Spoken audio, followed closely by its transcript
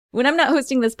When I'm not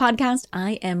hosting this podcast,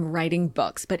 I am writing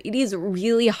books, but it is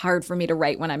really hard for me to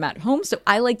write when I'm at home, so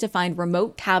I like to find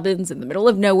remote cabins in the middle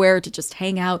of nowhere to just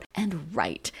hang out and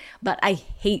write. But I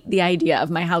hate the idea of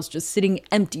my house just sitting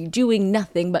empty, doing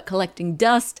nothing but collecting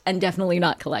dust and definitely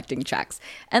not collecting checks.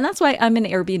 And that's why I'm an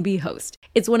Airbnb host.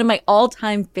 It's one of my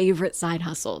all-time favorite side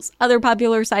hustles. Other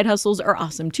popular side hustles are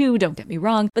awesome too, don't get me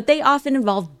wrong, but they often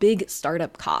involve big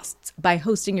startup costs. By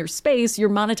hosting your space, you're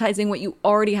monetizing what you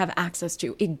already have access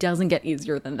to. It doesn't get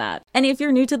easier than that. And if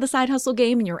you're new to the side hustle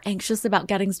game and you're anxious about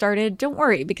getting started, don't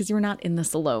worry, because you're not in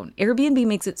this alone. Airbnb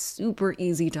makes it super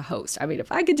easy to host. I mean,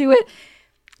 if I could do it,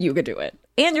 you could do it.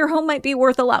 And your home might be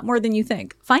worth a lot more than you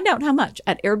think. Find out how much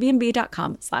at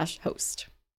airbnb.com/host.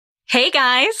 Hey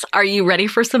guys, are you ready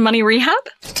for some money rehab?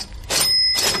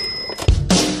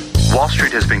 Wall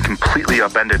Street has been completely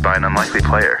upended by an unlikely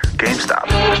player, GameStop.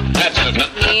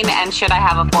 And should I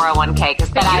have a 401k?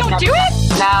 Because then I don't do it?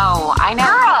 No, I know.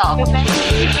 Girl!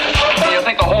 You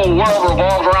think the whole world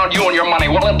revolves around you and your money?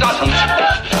 Well, it doesn't.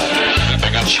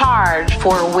 Charge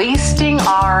for wasting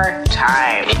our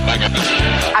time.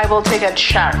 I will take a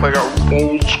check. Like a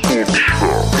old school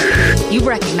check. You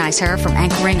recognize her from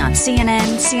anchoring on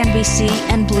CNN, CNBC,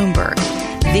 and Bloomberg.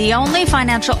 The only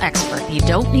financial expert you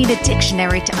don't need a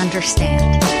dictionary to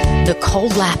understand. Nicole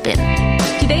Lapin.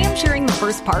 Today I'm sharing the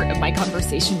first part of my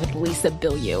conversation with Lisa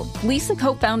Bilyeu. Lisa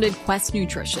co-founded Quest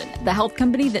Nutrition, the health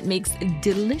company that makes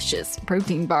delicious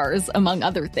protein bars, among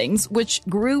other things, which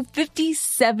grew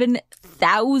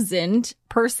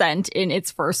 57,000% in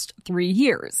its first 3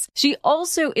 years. She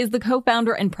also is the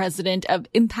co-founder and president of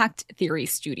Impact Theory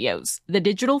Studios, the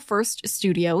digital-first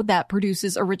studio that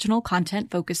produces original content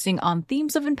focusing on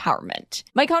themes of empowerment.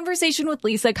 My conversation with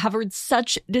Lisa covered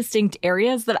such distinct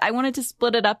areas that I wanted to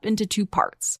split it up into 2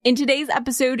 parts. In today's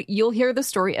episode, you'll hear the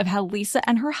story of how Lisa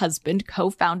and her husband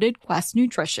co-founded Quest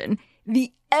Nutrition,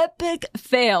 the epic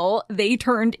fail they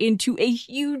turned into a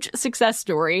huge success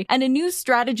story, and a new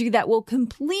strategy that will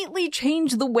completely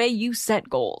change the way you set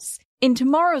goals. In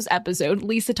tomorrow's episode,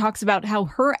 Lisa talks about how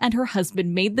her and her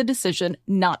husband made the decision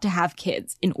not to have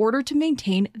kids in order to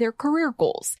maintain their career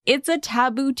goals. It's a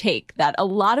taboo take that a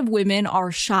lot of women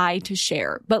are shy to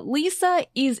share, but Lisa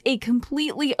is a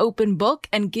completely open book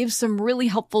and gives some really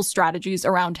helpful strategies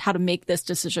around how to make this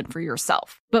decision for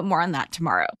yourself. But more on that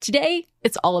tomorrow. Today,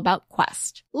 it's all about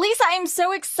Quest. Lisa, I'm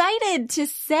so excited to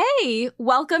say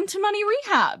welcome to Money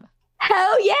Rehab.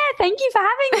 Hell yeah, thank you for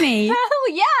having me. Hell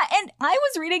yeah. And I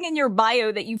was reading in your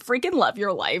bio that you freaking love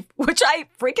your life, which I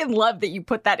freaking love that you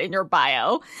put that in your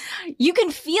bio. You can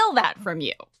feel that from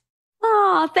you.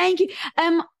 Oh, thank you.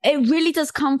 It really does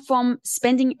come from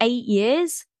spending 8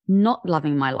 years not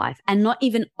loving my life and not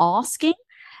even asking,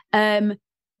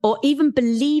 or even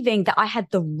believing that I had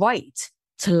the right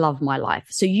to love my life.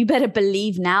 So you better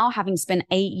believe now, having spent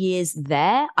 8 years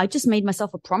there, I just made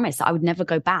myself a promise that I would never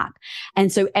go back.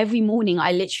 And so every morning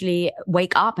I literally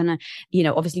wake up and,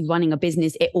 obviously running a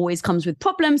business, it always comes with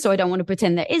problems. So I don't want to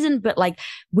pretend there isn't. But like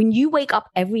when you wake up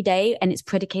every day and it's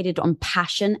predicated on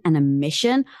passion and a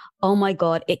mission, oh my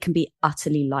God, it can be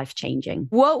utterly life-changing.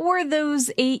 What were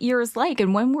those 8 years like?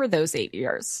 And when were those 8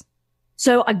 years?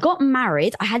 So I got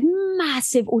married. I had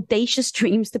massive, audacious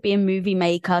dreams to be a movie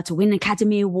maker, to win an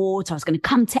Academy Award. I was going to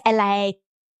come to LA.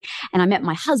 And I met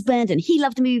my husband and he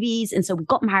loved movies. And so we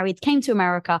got married, came to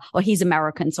America, or he's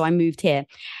American. So I moved here.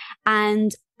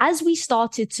 And as we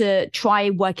started to try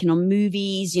working on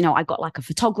movies, I got like a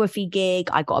photography gig.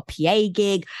 I got a PA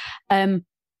gig.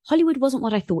 Hollywood wasn't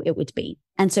what I thought it would be.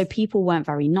 And so people weren't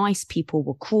very nice. People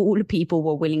were cruel. People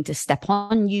were willing to step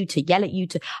on you, to yell at you.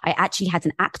 I actually had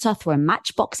an actor throw a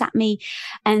matchbox at me.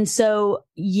 And so,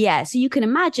 so you can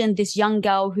imagine this young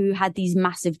girl who had these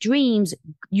massive dreams.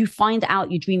 You find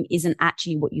out your dream isn't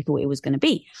actually what you thought it was going to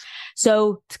be.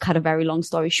 So to cut a very long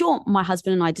story short, my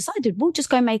husband and I decided we'll just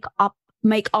go make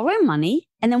our own money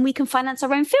and then we can finance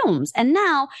our own films. And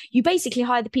now you basically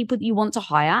hire the people that you want to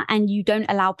hire and you don't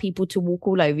allow people to walk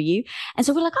all over you. And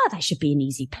so we're like, that should be an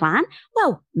easy plan.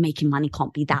 Well, making money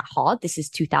can't be that hard. This is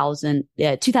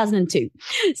 2002.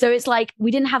 So it's like,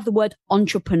 we didn't have the word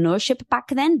entrepreneurship back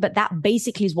then, but that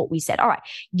basically is what we said. All right,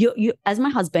 you as my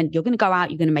husband, you're going to go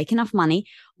out, you're going to make enough money.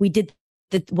 We did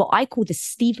what I call the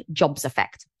Steve Jobs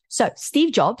effect. So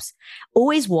Steve Jobs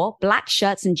always wore black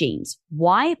shirts and jeans.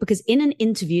 Why? Because in an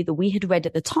interview that we had read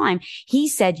at the time, he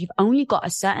said you've only got a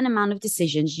certain amount of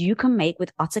decisions you can make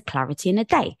with utter clarity in a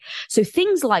day. So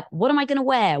things like, what am I going to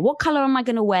wear? What color am I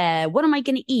going to wear? What am I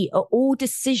going to eat? Are all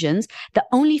decisions that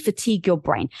only fatigue your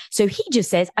brain. So he just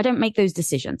says, I don't make those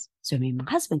decisions. So me and my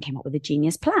husband came up with a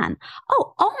genius plan.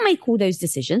 Oh, I'll make all those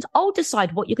decisions. I'll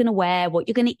decide what you're going to wear, what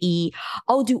you're going to eat.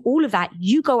 I'll do all of that.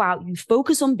 You go out, you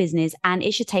focus on business, and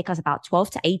it should take us about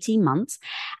 12 to 18 months.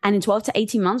 And in 12 to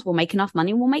 18 months, we'll make enough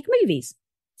money and we'll make movies.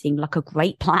 Seemed like a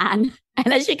great plan.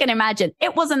 And as you can imagine,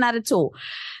 it wasn't that at all.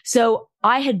 So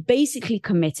I had basically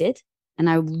committed, and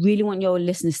I really want your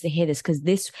listeners to hear this, because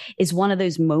this is one of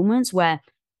those moments where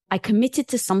I committed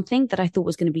to something that I thought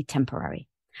was going to be temporary.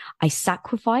 I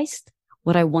sacrificed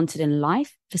what I wanted in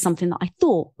life for something that I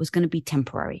thought was going to be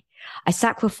temporary. I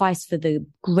sacrificed for the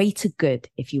greater good,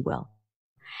 if you will.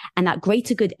 And that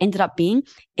greater good ended up being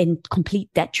in complete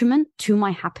detriment to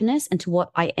my happiness and to what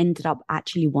I ended up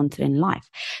actually wanting in life.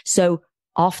 So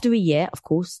after a year, of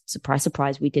course, surprise,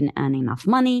 surprise, we didn't earn enough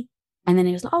money. And then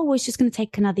it was like, oh, well, it's just going to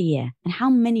take another year. And how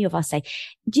many of us say,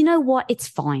 do you know what? It's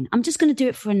fine. I'm just going to do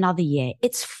it for another year.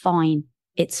 It's fine.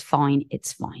 It's fine.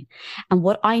 It's fine. And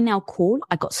what I now call,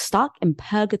 I got stuck in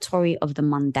purgatory of the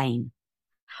mundane,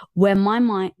 where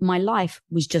my life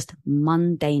was just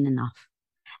mundane enough.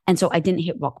 And so I didn't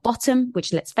hit rock bottom,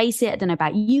 which, let's face it, I don't know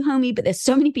about you, homie, but there's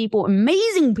so many people,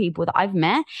 amazing people that I've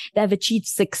met that have achieved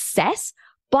success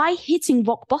by hitting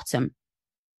rock bottom.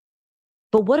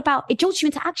 But what about, it jolts you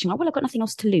into action, right? Well, I've got nothing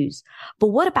else to lose. But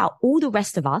what about all the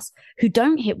rest of us who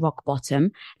don't hit rock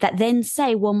bottom that then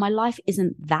say, well, my life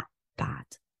isn't that bad?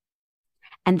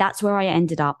 And that's where I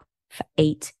ended up for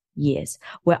 8 years,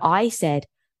 where I said,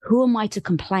 who am I to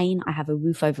complain? I have a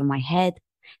roof over my head.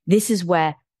 This is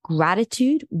where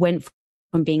gratitude went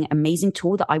from being an amazing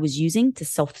tool that I was using to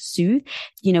self-soothe.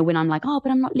 You know, when I'm like, oh,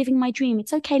 but I'm not living my dream.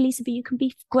 It's okay, Lisa, but you can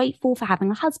be grateful for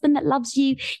having a husband that loves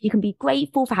you. You can be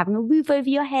grateful for having a roof over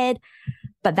your head.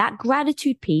 But that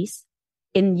gratitude piece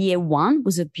in year 1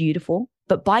 was beautiful.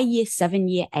 But by year 7,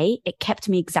 year 8, it kept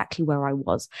me exactly where I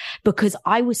was, because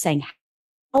I was saying,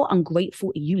 how ungrateful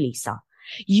are you, Lisa?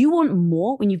 You want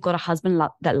more when you've got a husband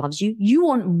that loves you. You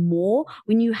want more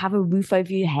when you have a roof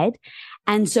over your head.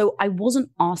 And so I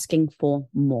wasn't asking for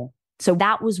more. So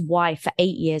that was why for 8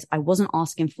 years, I wasn't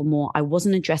asking for more. I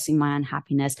wasn't addressing my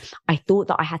unhappiness. I thought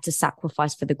that I had to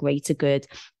sacrifice for the greater good.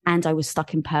 And I was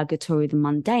stuck in purgatory, the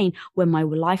mundane, where my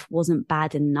life wasn't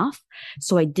bad enough.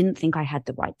 So I didn't think I had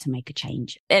the right to make a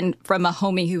change. And from a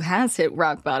homie who has hit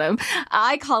rock bottom,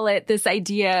 I call it this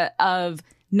idea of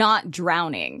not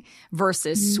drowning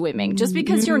versus swimming. Just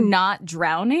because you're not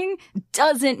drowning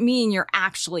doesn't mean you're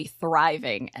actually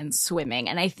thriving and swimming.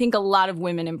 And I think a lot of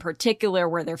women in particular,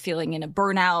 where they're feeling in a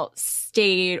burnout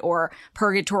state or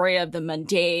purgatory of the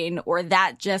mundane, or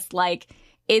that just like,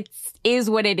 it is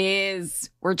what it is,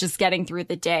 we're just getting through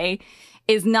the day,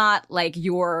 is not like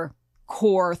your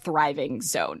core thriving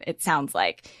zone, it sounds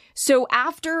like. So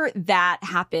after that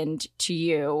happened to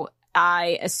you,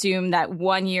 I assume that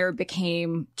 1 year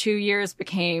became 2 years,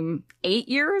 became 8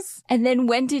 years. And then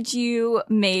when did you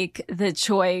make the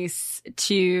choice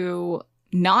to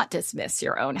not dismiss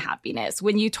your own happiness?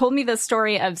 When you told me the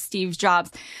story of Steve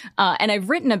Jobs, and I've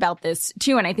written about this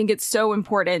too, and I think it's so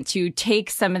important to take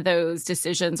some of those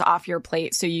decisions off your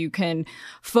plate so you can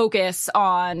focus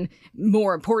on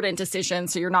more important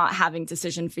decisions so you're not having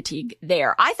decision fatigue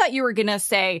there. I thought you were going to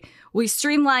say, we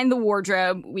streamlined the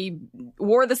wardrobe, we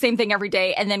wore the same thing every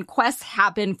day, and then quests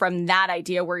happen from that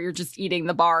idea where you're just eating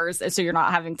the bars so you're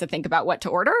not having to think about what to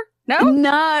order? No,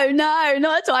 not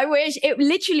at all. I wish. It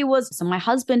literally was. So my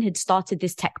husband had started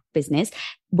this tech business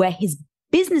where his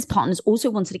business partners also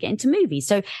wanted to get into movies.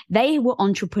 So they were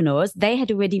entrepreneurs. They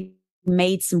had already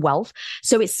made some wealth.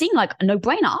 So it seemed like a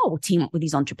no-brainer. Oh, we'll team up with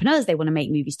these entrepreneurs. They want to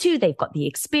make movies too. They've got the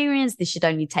experience. This should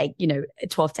only take,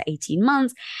 12 to 18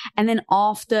 months. And then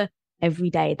after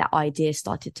every day, that idea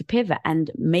started to pivot,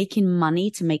 and making money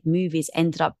to make movies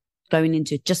ended up going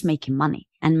into just making money,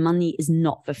 and money is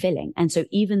not fulfilling. And so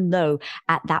even though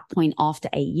at that point, after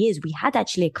 8 years, we had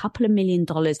actually a couple of $1 million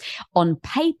on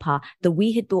paper that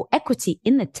we had built equity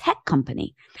in the tech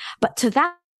company. But to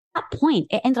that point,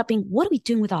 it ended up being, what are we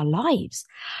doing with our lives?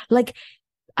 Like,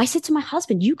 I said to my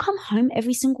husband, you come home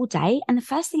every single day and the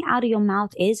first thing out of your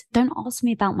mouth is, don't ask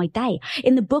me about my day.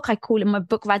 In the book, my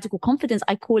book, Radical Confidence,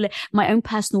 I call it my own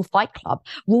personal fight club.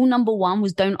 Rule number 1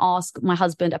 was don't ask my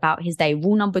husband about his day.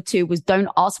 Rule number 2 was don't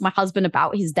ask my husband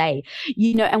about his day.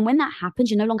 And when that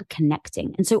happens, you're no longer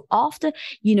connecting. And so after,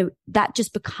 that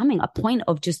just becoming a point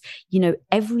of just,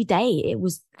 every day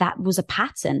that was a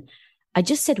pattern. I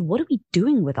just said, what are we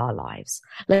doing with our lives?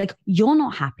 Like, you're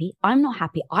not happy. I'm not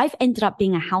happy. I've ended up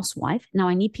being a housewife. Now,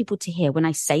 I need people to hear when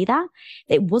I say that,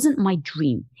 it wasn't my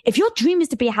dream. If your dream is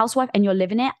to be a housewife and you're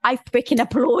living it, I freaking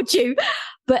applaud you.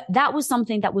 But that was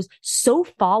something that was so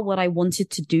far what I wanted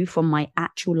to do from my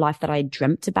actual life that I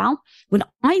dreamt about. When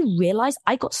I realized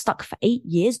I got stuck for 8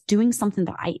 years doing something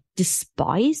that I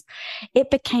despised,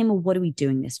 it became what are we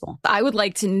doing this for? I would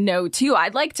like to know too.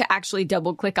 I'd like to actually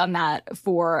double click on that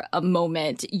for a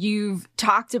moment. You've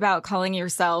talked about calling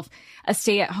yourself a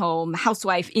stay-at-home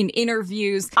housewife in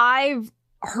interviews. I've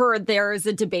heard there is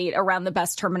a debate around the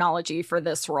best terminology for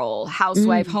this role.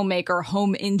 Housewife, homemaker,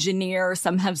 home engineer.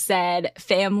 Some have said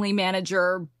family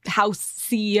manager, house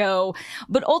CEO.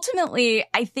 But ultimately,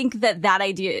 I think that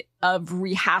idea of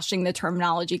rehashing the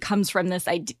terminology comes from this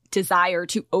desire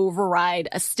to override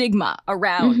a stigma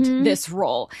around this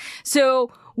role.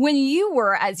 So when you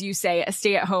were, as you say, a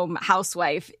stay-at-home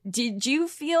housewife, did you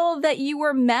feel that you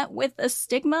were met with a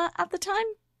stigma at the time?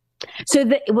 So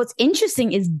what's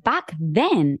interesting is back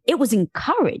then it was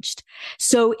encouraged.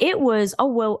 So it was,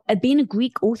 being a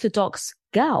Greek Orthodox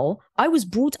girl, I was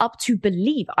brought up to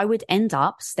believe I would end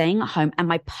up staying at home and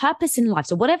my purpose in life.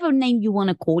 So whatever name you want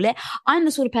to call it, I'm the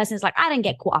sort of person that's like, I don't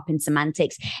get caught up in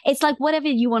semantics. It's like whatever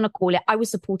you want to call it. I was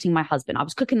supporting my husband. I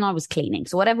was cooking and I was cleaning.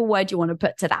 So whatever word you want to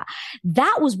put to that,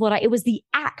 that was it was the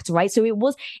act, right? So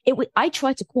I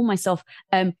tried to call myself,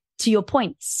 to your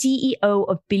point, CEO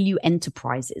of Bilyeu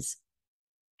Enterprises.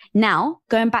 Now,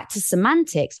 going back to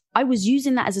semantics, I was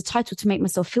using that as a title to make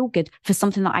myself feel good for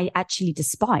something that I actually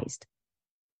despised.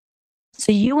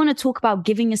 So you want to talk about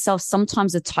giving yourself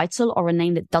sometimes a title or a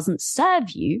name that doesn't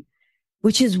serve you,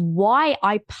 which is why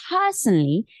I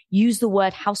personally use the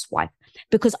word housewife.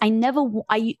 Because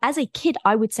as a kid,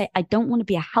 I would say, I don't want to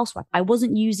be a housewife. I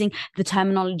wasn't using the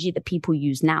terminology that people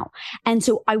use now. And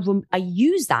so I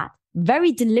use that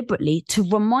very deliberately to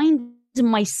remind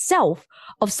myself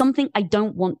of something I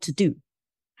don't want to do.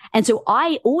 And so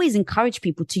I always encourage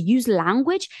people to use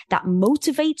language that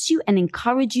motivates you and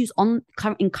encourages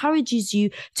you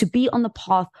to be on the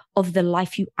path of the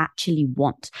life you actually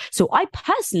want. So I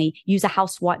personally use a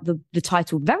housewife, the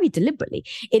title, very deliberately.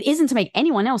 It isn't to make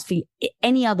anyone else feel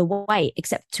any other way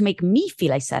except to make me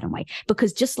feel a certain way.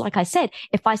 Because just like I said,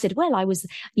 if I said, well, I was,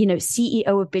 CEO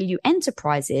of Bilyeu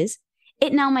Enterprises,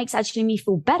 it now makes actually me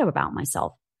feel better about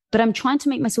myself. But I'm trying to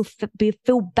make myself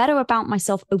feel better about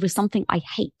myself over something I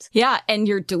hate. Yeah, and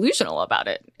you're delusional about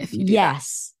it if you do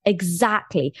Yes, that.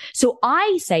 Exactly. So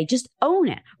I say just own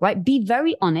it, right? Be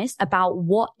very honest about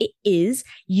what it is.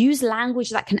 Use language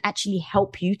that can actually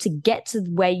help you to get to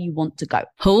where you want to go.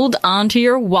 Hold on to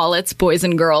your wallets, boys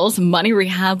and girls. Money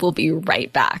Rehab will be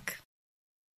right back.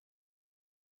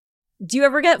 Do you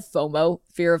ever get FOMO,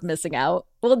 fear of missing out?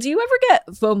 Well, do you ever get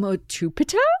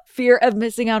FOMO-tupita, fear of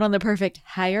missing out on the perfect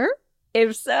hire?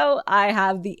 If so, I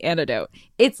have the antidote.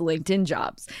 It's LinkedIn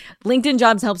Jobs. LinkedIn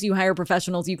Jobs helps you hire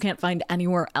professionals you can't find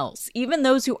anywhere else, even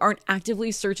those who aren't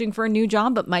actively searching for a new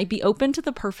job but might be open to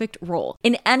the perfect role.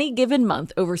 In any given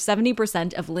month, over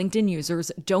 70% of LinkedIn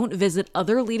users don't visit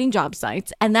other leading job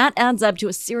sites, and that adds up to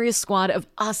a serious squad of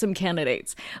awesome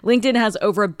candidates. LinkedIn has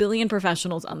over 1 billion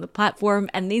professionals on the platform,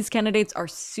 and these candidates are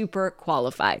super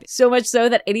qualified. So much so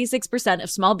that 86% of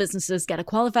small businesses get a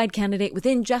qualified candidate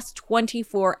within just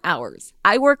 24 hours.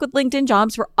 I work with LinkedIn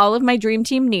Jobs for all of my dream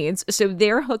team needs, so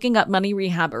they're hooking up money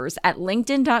rehabbers at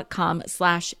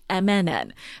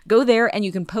linkedin.com/MNN. Go there and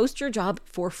you can post your job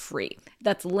for free.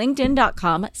 That's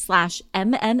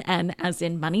linkedin.com/MNN, as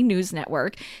in Money News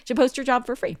Network, to post your job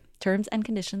for free. Terms and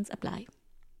conditions apply.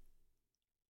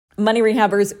 Money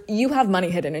rehabbers, you have money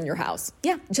hidden in your house.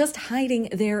 Yeah, just hiding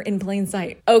there in plain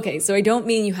sight. Okay, so I don't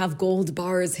mean you have gold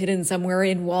bars hidden somewhere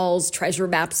in walls, treasure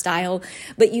map style,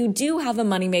 but you do have a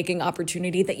money-making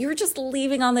opportunity that you're just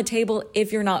leaving on the table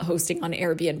if you're not hosting on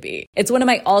Airbnb. It's one of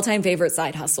my all-time favorite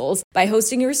side hustles. By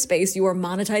hosting your space, you are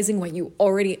monetizing what you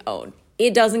already own.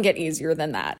 It doesn't get easier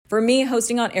than that. For me,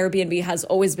 hosting on Airbnb has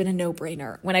always been a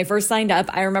no-brainer. When I first signed up,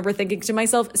 I remember thinking to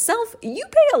myself, Self, you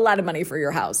pay a lot of money for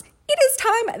your house. It is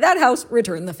time that house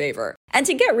returned the favor. And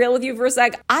to get real with you for a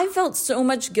sec, I felt so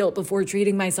much guilt before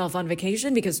treating myself on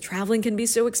vacation because traveling can be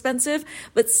so expensive.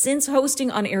 But since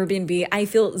hosting on Airbnb, I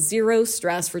feel zero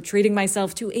stress for treating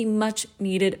myself to a much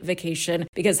needed vacation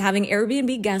because having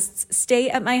Airbnb guests stay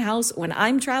at my house when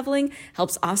I'm traveling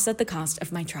helps offset the cost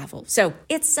of my travel. So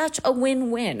it's such a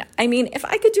win-win. I mean, if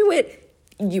I could do it,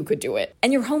 you could do it.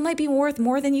 And your home might be worth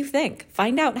more than you think.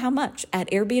 Find out how much at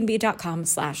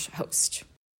airbnb.com/host.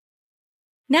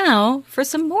 Now for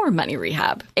some more money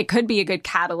rehab. It could be a good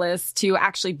catalyst to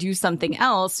actually do something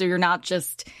else so you're not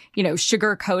just,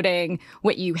 sugarcoating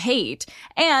what you hate.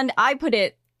 And I put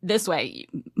it this way,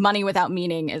 money without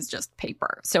meaning is just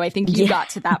paper. So I think you got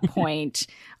to that point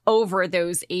over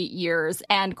those 8 years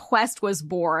and Quest was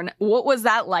born. What was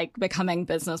that like, becoming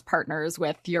business partners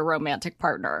with your romantic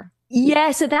partner?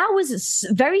 Yeah, so that was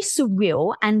very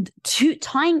surreal, and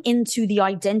tying into the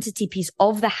identity piece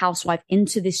of the housewife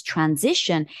into this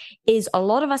transition is a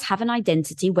lot of us have an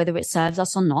identity, whether it serves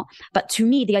us or not. But to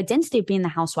me, the identity of being the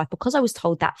housewife, because I was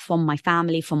told that from my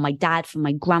family, from my dad, from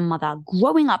my grandmother,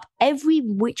 growing up every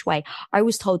which way, I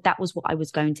was told that was what I was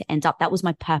going to end up. That was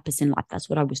my purpose in life. That's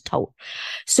what I was told.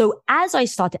 So as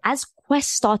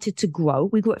Quest started to grow,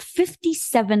 we grew at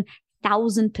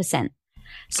 57,000%.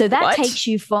 So that takes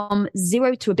you from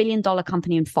 0 to $1 billion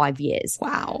company in 5 years.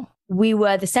 Wow. We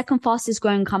were the second fastest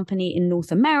growing company in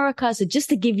North America. So just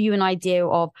to give you an idea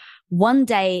of one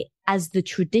day as the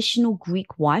traditional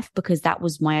Greek wife, because that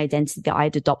was my identity that I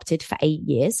had adopted for 8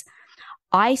 years,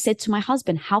 I said to my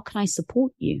husband, how can I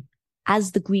support you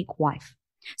as the Greek wife?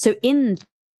 So in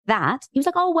that, he was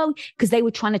like, oh, well, because they were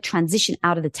trying to transition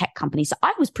out of the tech company. So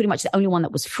I was pretty much the only one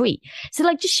that was free. So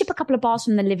like, just ship a couple of bars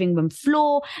from the living room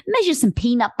floor, measure some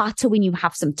peanut butter when you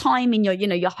have some time in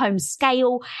your home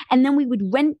scale. And then we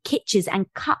would rent kitchens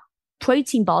and cut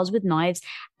protein bars with knives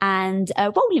and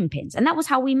rolling pins. And that was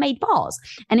how we made bars.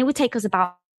 And it would take us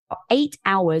about 8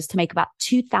 hours to make about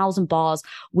 2,000 bars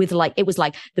with it was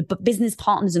like the business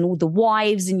partners and all the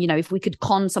wives. And, if we could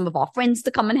con some of our friends to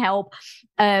come and help.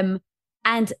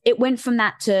 And it went from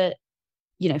that to,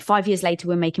 5 years later,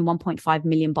 we're making 1.5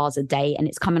 million bars a day, and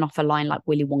it's coming off a line like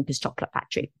Willy Wonka's chocolate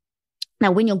factory.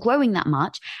 Now, when you're growing that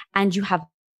much and you have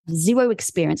zero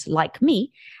experience like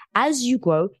me, as you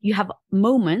grow, you have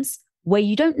moments where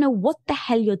you don't know what the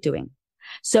hell you're doing.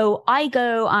 So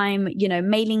I'm,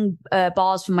 mailing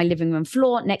bars from my living room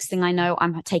floor. Next thing I know,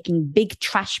 I'm taking big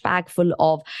trash bag full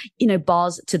of,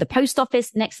 bars to the post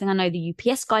office. Next thing I know, the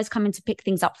UPS guys coming to pick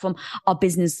things up from our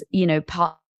business,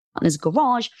 partner's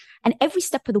garage. And every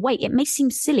step of the way, it may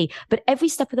seem silly, but every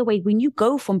step of the way, when you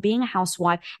go from being a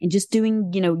housewife and just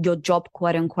doing, your job,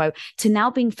 quote unquote, to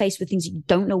now being faced with things that you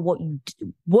don't know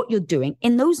what you're doing,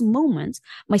 in those moments,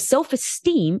 my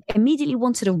self-esteem immediately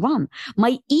wanted to run.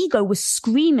 My ego was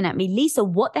screaming at me, Lisa,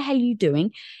 what the hell are you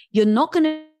doing? You're not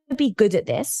going to be good at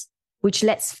this. Which,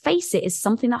 let's face it, is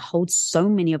something that holds so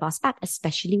many of us back,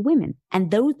 especially women.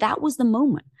 And that was the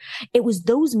moment. It was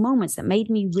those moments that made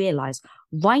me realize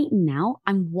right now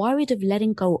I'm worried of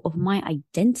letting go of my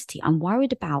identity. I'm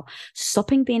worried about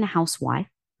stopping being a housewife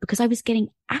because I was getting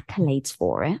accolades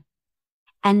for it.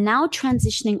 And now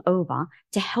transitioning over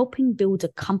to helping build a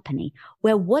company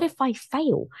where what if I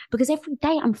fail? Because every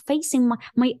day I'm facing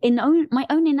my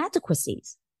own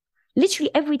inadequacies.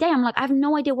 Literally every day, I'm like, I have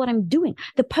no idea what I'm doing.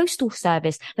 The postal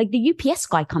service, like the UPS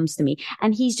guy comes to me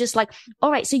and he's just like,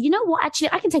 all right, so you know what?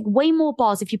 Actually, I can take way more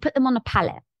bars if you put them on a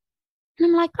pallet. And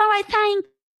I'm like, all right,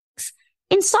 thanks.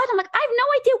 Inside, I'm like, I have no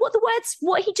idea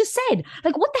what he just said.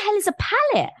 Like, what the hell is a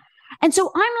pallet? And so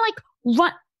I'm like,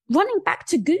 running back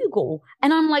to Google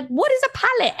and I'm like, what is a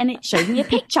pallet? And it showed me a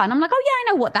picture and I'm like, oh yeah, I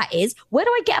know what that is. Where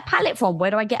do I get a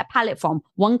pallet from?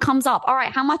 One comes up. All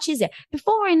right, how much is it?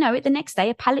 Before I know it, the next day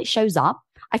a pallet shows up.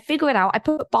 I figure it out. I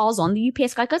put bars on. The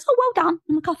UPS guy goes, oh, well done.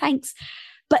 I'm like, oh, thanks.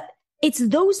 But it's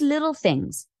those little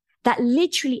things that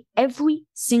literally every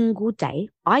single day,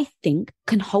 I think,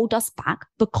 can hold us back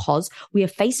because we are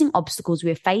facing obstacles, we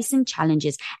are facing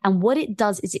challenges. And what it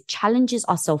does is it challenges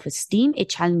our self-esteem, it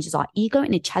challenges our ego,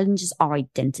 and it challenges our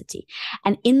identity.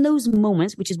 And in those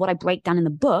moments, which is what I break down in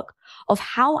the book, of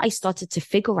how I started to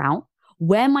figure out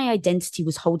where my identity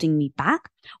was holding me back,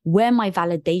 where my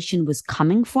validation was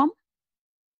coming from,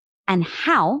 and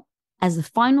how, as the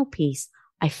final piece,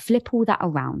 I flip all that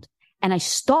around and I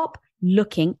stop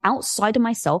looking outside of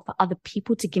myself for other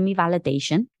people to give me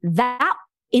validation. That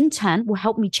in turn will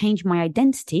help me change my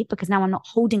identity because now I'm not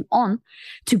holding on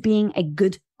to being a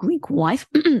good Greek wife.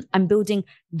 I'm building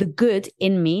the good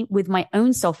in me with my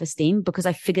own self-esteem because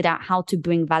I figured out how to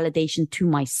bring validation to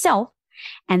myself.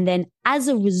 And then as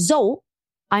a result,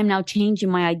 I'm now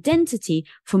changing my identity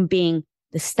from being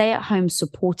the stay-at-home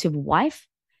supportive wife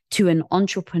to an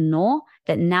entrepreneur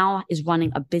that now is running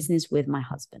a business with my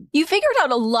husband. You figured out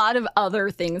a lot of other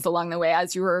things along the way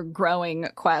as you were growing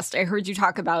Quest. I heard you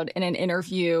talk about in an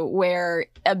interview where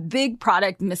a big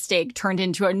product mistake turned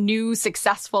into a new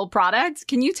successful product.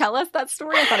 Can you tell us that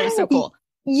story? I thought it was so cool.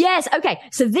 Yes. Okay.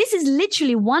 So this is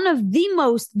literally one of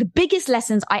the biggest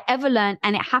lessons I ever learned.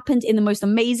 And it happened in the most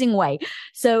amazing way.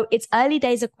 So it's early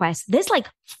days of Quest. There's like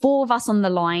 4 of us on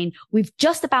the line. We've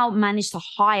just about managed to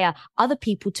hire other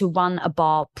people to run a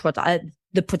bar product,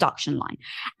 the production line.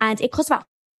 And it costs about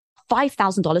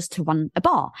 $5,000 to run a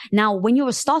bar. Now, when you're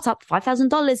a startup,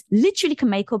 $5,000 literally can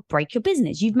make or break your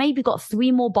business. You've maybe got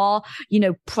 3 more bar,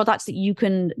 products that you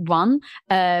can run,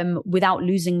 without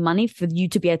losing money for you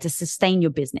to be able to sustain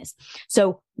your business.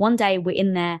 So one day we're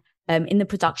in there, in the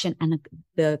production, and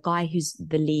the guy who's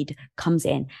the lead comes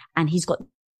in, and he's got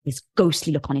this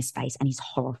ghostly look on his face, and he's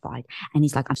horrified. And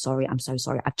he's like, I'm so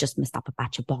sorry. I've just messed up a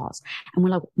batch of bars. And we're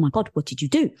like, oh my God, what did you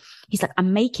do? He's like,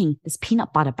 I'm making this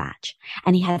peanut butter batch.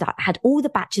 And he had all the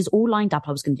batches all lined up.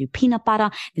 I was going to do peanut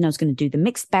butter, then I was going to do the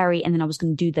mixed berry, and then I was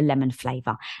going to do the lemon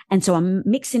flavor. And so I'm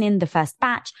mixing in the first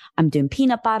batch. I'm doing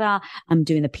peanut butter. I'm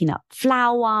doing the peanut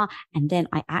flour. And then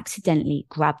I accidentally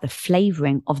grabbed the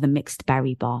flavoring of the mixed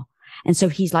berry bar. And so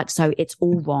he's like, so it's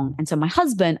all wrong. And so my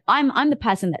husband, I'm the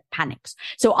person that panics.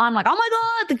 So I'm like, oh my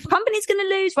God, the company's going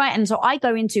to lose, right? And so I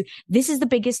go into, this is the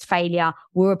biggest failure.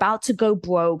 We're about to go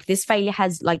broke. This failure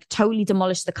has like totally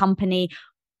demolished the company.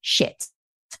 Shit.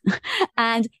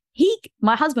 And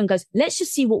my husband goes, let's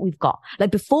just see what we've got.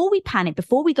 Like, before we panic,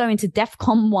 before we go into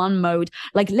DEFCON 1 mode,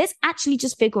 like, let's actually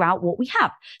just figure out what we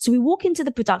have. So we walk into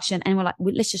the production and we're like,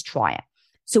 let's just try it.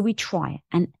 So we try it.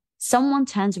 And someone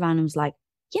turns around and was like,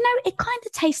 it kind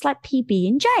of tastes like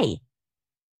PB&J.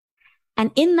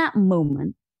 And in that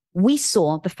moment, we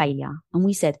saw the failure and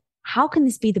we said, how can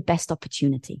this be the best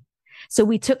opportunity? So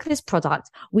we took this product,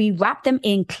 we wrapped them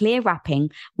in clear wrapping.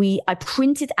 I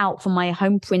printed out from my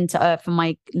home printer, from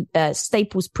my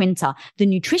Staples printer, the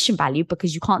nutrition value,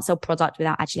 because you can't sell product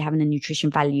without actually having a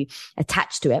nutrition value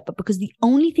attached to it. But because the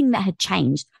only thing that had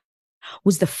changed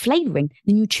was the flavoring,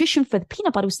 the nutrition for the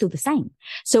peanut butter was still the same.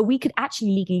 So we could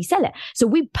actually legally sell it. So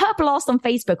we purple-asked on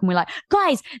Facebook and we're like,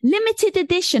 guys, limited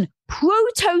edition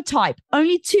prototype,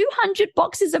 only 200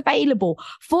 boxes available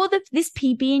for this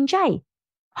PB&J.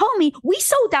 Homie, we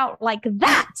sold out like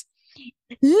that.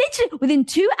 Literally within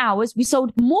 2 hours, we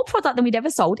sold more product than we'd ever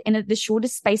sold in the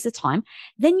shortest space of time.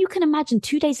 Then you can imagine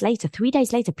 2 days later, 3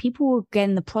 days later, people were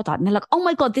getting the product and they're like, oh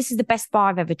my God, this is the best bar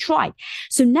I've ever tried.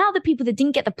 So now the people that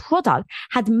didn't get the product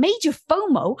had major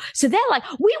FOMO. So they're like,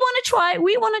 we want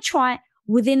to try it.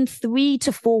 Within 3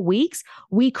 to 4 weeks,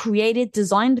 we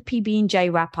designed the PB&J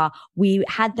wrapper. We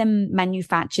had them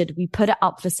manufactured. We put it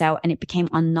up for sale and it became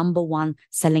our number 1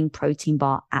 selling protein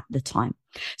bar at the time.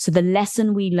 So the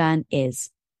lesson we learned is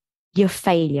your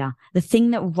failure, the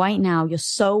thing that right now you're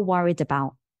so worried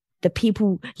about, the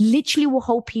people literally will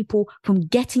hold people from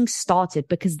getting started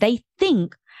because they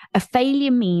think a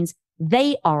failure means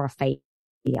they are a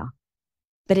failure,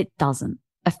 but it doesn't.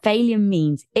 A failure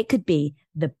means it could be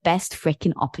the best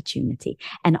freaking opportunity.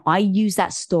 And I use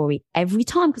that story every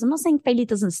time because I'm not saying failure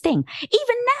doesn't sting.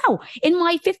 Even now in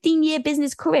my 15-year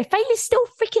business career, failure still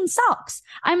freaking sucks.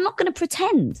 I'm not going to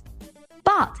pretend.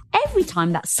 But every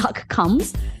time that suck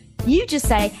comes, you just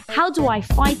say, how do I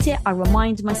fight it? I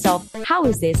remind myself, how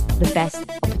is this the best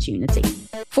opportunity?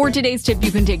 For today's tip,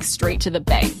 you can take straight to the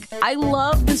bank. I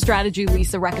love the strategy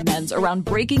Lisa recommends around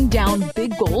breaking down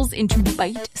big goals into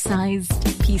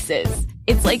bite-sized pieces.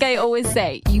 It's like I always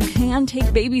say, you can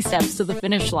take baby steps to the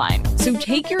finish line. So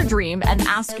take your dream and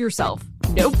ask yourself,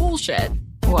 no bullshit,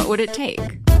 what would it take?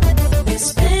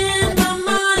 Spend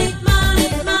my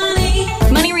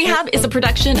money. Money Rehab is a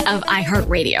production of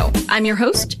iHeartRadio. I'm your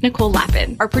host, Nicole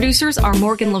Lappin. Our producers are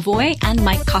Morgan Lavoie and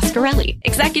Mike Coscarelli.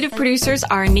 Executive producers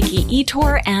are Nikki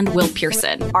Etor and Will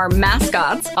Pearson. Our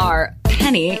mascots are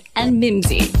Penny and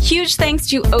Mimsy. Huge thanks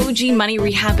to OG Money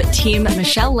Rehab team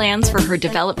Michelle Lands for her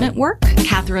development work,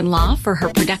 Catherine Law for her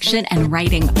production and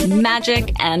writing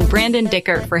magic, and Brandon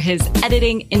Dicker for his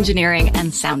editing, engineering,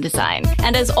 and sound design.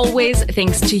 And as always,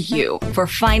 thanks to you for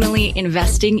finally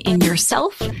investing in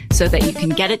yourself so that you can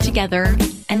get it together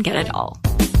and get it all.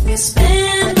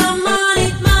 Spend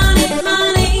my money.